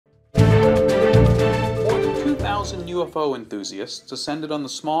UFO enthusiasts ascended on the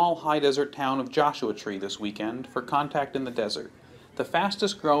small, high-desert town of Joshua Tree this weekend for Contact in the Desert, the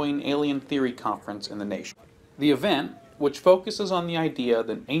fastest-growing alien theory conference in the nation. The event, which focuses on the idea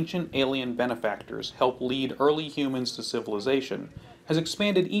that ancient alien benefactors helped lead early humans to civilization, has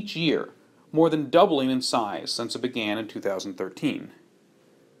expanded each year, more than doubling in size since it began in 2013.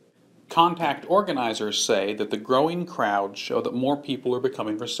 Contact organizers say that the growing crowds show that more people are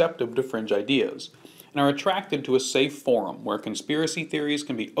becoming receptive to fringe ideas, and are attracted to a safe forum where conspiracy theories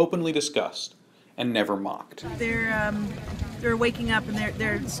can be openly discussed and never mocked. They're waking up and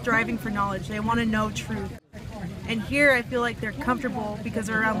they're striving for knowledge. They want to know truth. And here I feel like they're comfortable because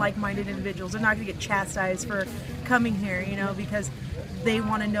they're around like-minded individuals. They're not going to get chastised for coming here, because they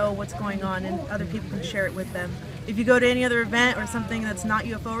want to know what's going on and other people can share it with them. If you go to any other event or something that's not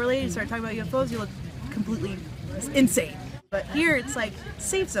UFO related, you start talking about UFOs, you look completely insane. But here it's like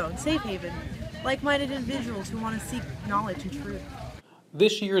safe zone, safe haven, like-minded individuals who want to seek knowledge and truth.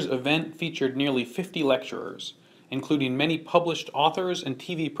 This year's event featured nearly 50 lecturers, including many published authors and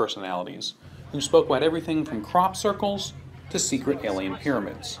TV personalities, who spoke about everything from crop circles to secret alien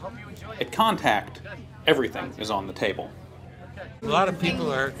pyramids. At Contact, everything is on the table. A lot of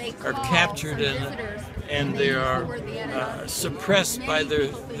people are captured and they are suppressed by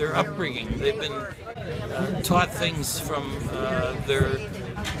their upbringing. They've been taught things from their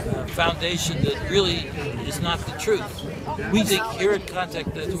foundation that really is not the truth. We think here at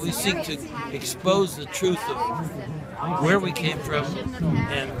Contact that we seek to expose the truth of where we came from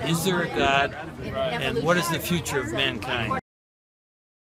and is there a God and what is the future of mankind.